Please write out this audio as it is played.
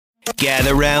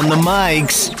Gather round the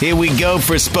mics. Here we go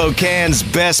for Spokane's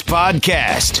best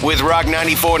podcast with Rock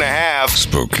 94.5.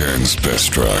 Spokane's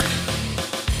best rock.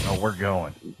 Oh, we're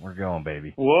going. We're going,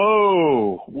 baby.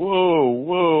 Whoa.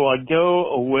 I go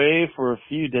away for a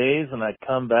few days and I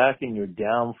come back and you're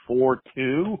down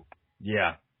 4-2.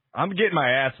 Yeah. I'm getting my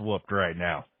ass whooped right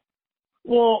now.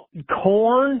 Well,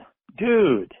 corn?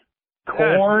 Dude. That's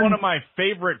Corn? one of my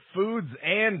favorite foods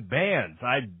and bands.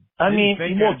 I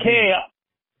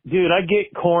dude, I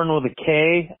get corn with a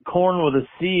K. Corn with a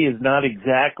C is not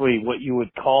exactly what you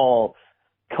would call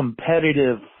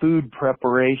competitive food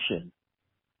preparation.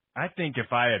 I think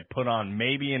if I had put on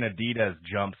maybe an Adidas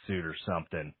jumpsuit or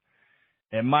something,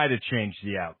 it might have changed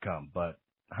the outcome, but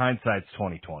hindsight's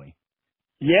 20/20.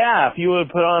 Yeah, if you would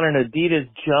put on an Adidas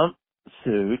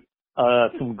jumpsuit,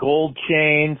 some gold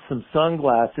chains, some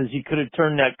sunglasses, you could have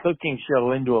turned that cooking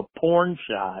show into a porn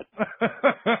shot.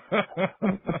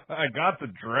 I got the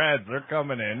dreads. They're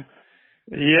coming in.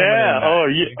 Yeah. Oh,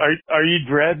 are you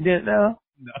dreading it now?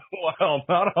 No, well,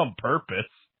 not on purpose.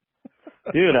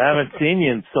 Dude, I haven't seen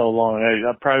you in so long.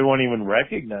 I probably won't even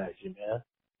recognize you, man.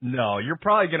 No, you're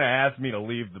probably going to ask me to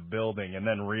leave the building and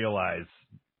then realize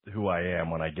who I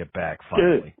am when I get back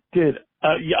finally. Dude,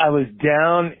 I was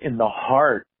down in the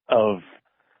heart of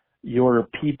your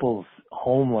people's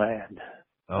homeland.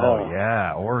 Oh,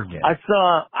 yeah, Oregon. I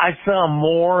saw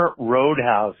more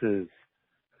roadhouses.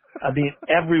 I mean,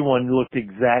 everyone looked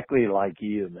exactly like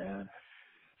you, man.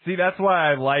 See, that's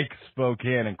why I like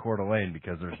Spokane and Coeur d'Alene,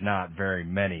 because there's not very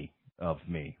many of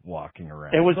me walking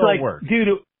around. It was so like,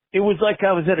 it it was like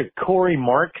I was at a Corey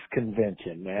Marks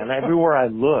convention, man. Everywhere I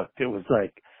looked, it was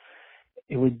like,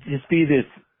 it would just be this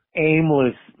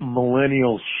aimless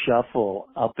millennial shuffle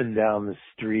up and down the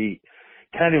street.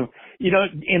 Kind of,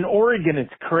 in Oregon,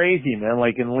 it's crazy, man.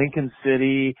 Like in Lincoln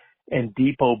City and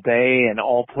Depot Bay and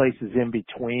all places in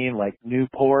between, like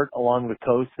Newport along the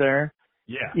coast there.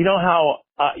 Yeah. You know how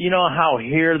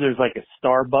here there's like a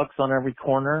Starbucks on every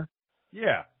corner?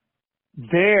 Yeah.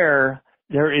 There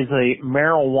is a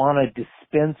marijuana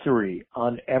dispensary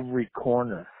on every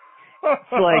corner.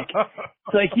 It's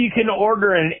like you can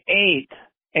order an 8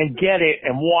 and get it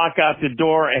and walk out the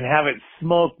door and have it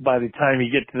smoked by the time you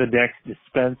get to the next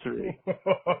dispensary.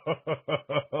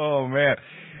 Oh man.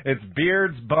 It's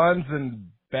beards, buns, and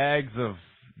bags of,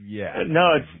 yeah.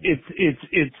 No,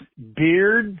 it's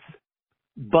beards,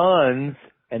 buns,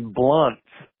 and blunts.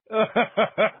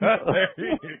 There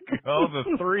you go,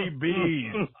 the 3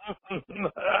 B's.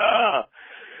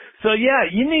 So yeah,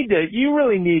 you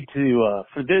really need to,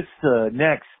 for this,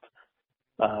 next,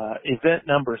 event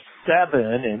number 7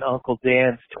 in Uncle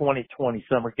Dan's 2020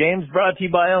 Summer Games, brought to you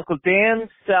by Uncle Dan's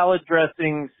salad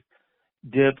dressings,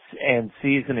 dips, and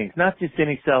seasonings. Not just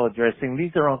any salad dressing.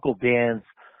 These are Uncle Dan's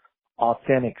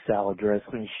authentic salad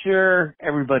dressings. Sure,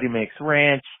 everybody makes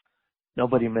ranch.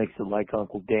 Nobody makes it like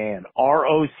Uncle Dan.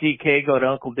 ROCK. Go to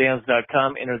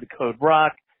UncleDans.com. Enter the code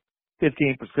ROCK.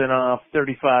 15% off.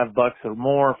 $35 or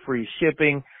more. Free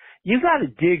shipping. You got to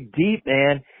dig deep,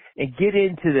 man, and get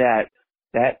into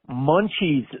that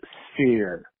munchies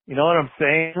sphere. You know what I'm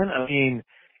saying? I mean,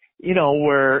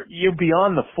 where you're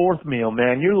beyond the 4th meal,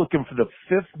 man. You're looking for the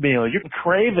 5th meal. You're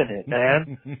craving it,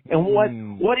 man. And what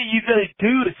are you going to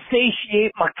do to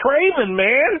satiate my craving,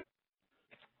 man?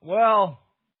 Well,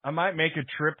 I might make a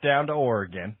trip down to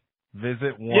Oregon,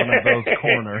 visit one of those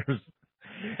corners,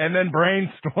 and then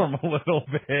brainstorm a little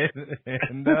bit,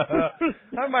 and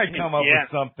I might come up with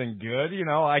something good.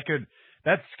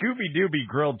 That Scooby-Dooby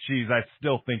grilled cheese, I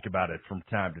still think about it from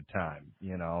time to time,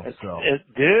 so.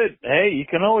 Dude, hey, you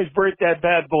can always break that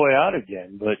bad boy out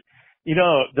again, but,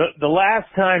 the last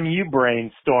time you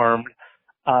brainstormed,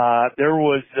 there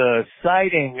was a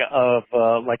sighting of,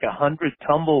 100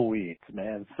 tumbleweeds,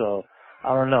 man, so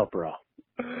I don't know, bro.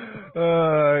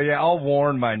 Yeah, I'll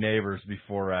warn my neighbors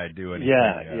before I do anything.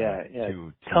 Yeah.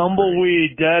 Too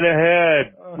Tumbleweed dead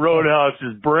ahead. Roadhouse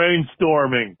is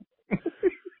brainstorming.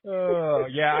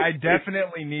 Yeah, I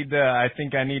definitely I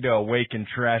think I need to awaken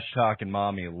trash talking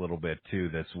mommy a little bit too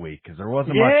this week, because there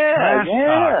wasn't much trash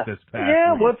talk this past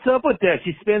week. What's up with that?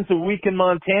 She spends a week in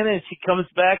Montana and she comes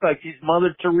back like she's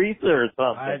Mother Teresa or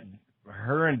something.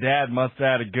 Her and Dad must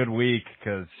have had a good week,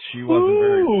 because she wasn't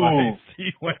very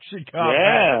feisty when she got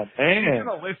back. Man. She's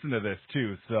going to listen to this,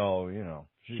 too, so,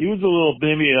 She was a little,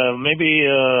 maybe, a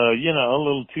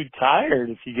little too tired,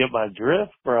 if you get my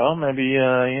drift, bro. Maybe,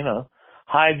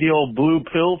 hide the old blue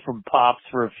pill from Pops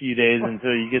for a few days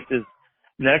until you get this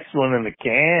next one in the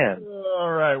can.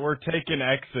 All right, we're taking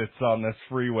exits on this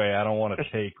freeway I don't want to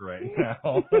take right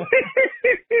now.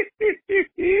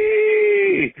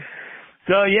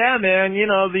 So yeah, man,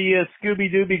 the Scooby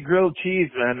Dooby grilled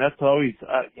cheese, man. That's always,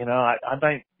 I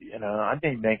might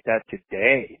make that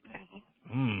today.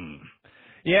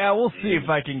 Yeah, we'll see if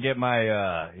I can get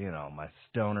my, my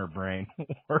stoner brain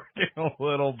working a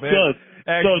little bit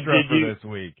extra for this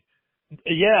week.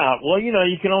 Yeah, well,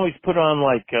 you can always put on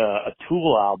like a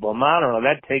Tool album. I don't know,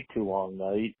 that'd take too long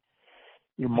though.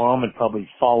 Your mom would probably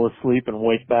fall asleep and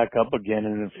wake back up again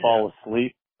and then fall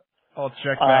asleep. I'll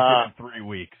check back in 3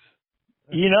 weeks.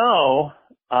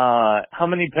 How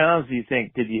many pounds do you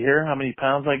think? Did you hear how many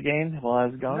pounds I gained while I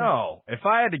was gone? No. If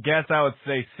I had to guess, I would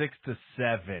say 6 to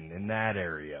 7 in that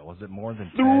area. Was it more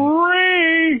than 10?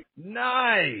 3!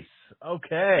 Nice.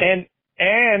 Okay.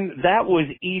 And that was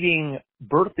eating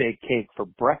birthday cake for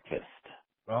breakfast.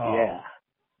 Oh. Yeah.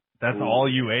 That's all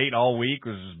you ate all week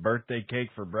was just birthday cake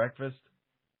for breakfast?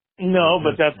 No,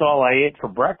 but that's all I ate for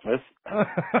breakfast.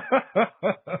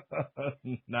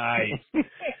 Nice.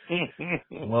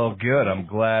 Well, good. I'm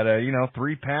glad.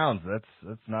 3 pounds.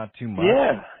 That's not too much.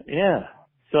 Yeah.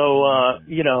 So,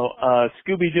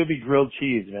 Scooby Dooby grilled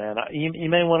cheese, man. You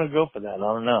may want to go for that. I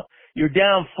don't know. You're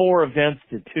down 4 events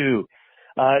to 2.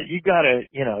 It's got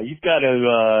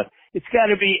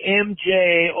to be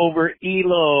MJ over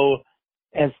ELO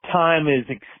as time is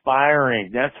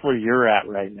expiring. That's where you're at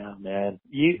right now, man.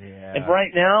 And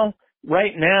right now,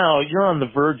 you're on the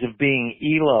verge of being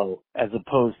ELO as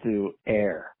opposed to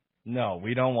Air. No,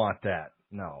 we don't want that.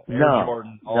 No. Air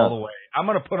Jordan all the way. I'm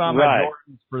going to put on my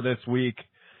Jordans for this week.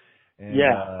 And,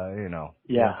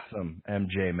 get some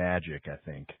MJ magic, I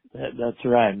think. That's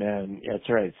right, man. That's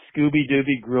right. Scooby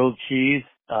Dooby grilled cheese.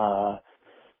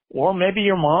 Or maybe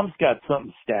your mom's got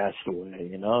something stashed away,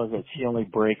 that she only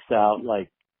breaks out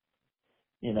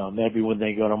maybe when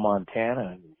they go to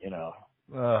Montana,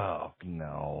 Oh,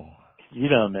 no.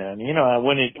 Man,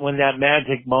 when that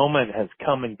magic moment has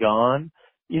come and gone,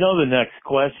 the next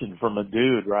question from a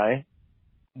dude, right?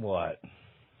 What?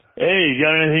 Hey, you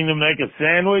got anything to make a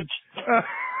sandwich?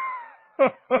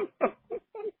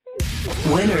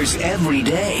 Winners every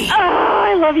day. Oh,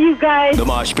 I love you guys. The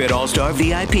Mosh Pit All-Star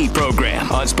VIP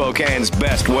program on Spokane's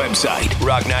best website,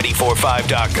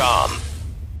 rock945.com.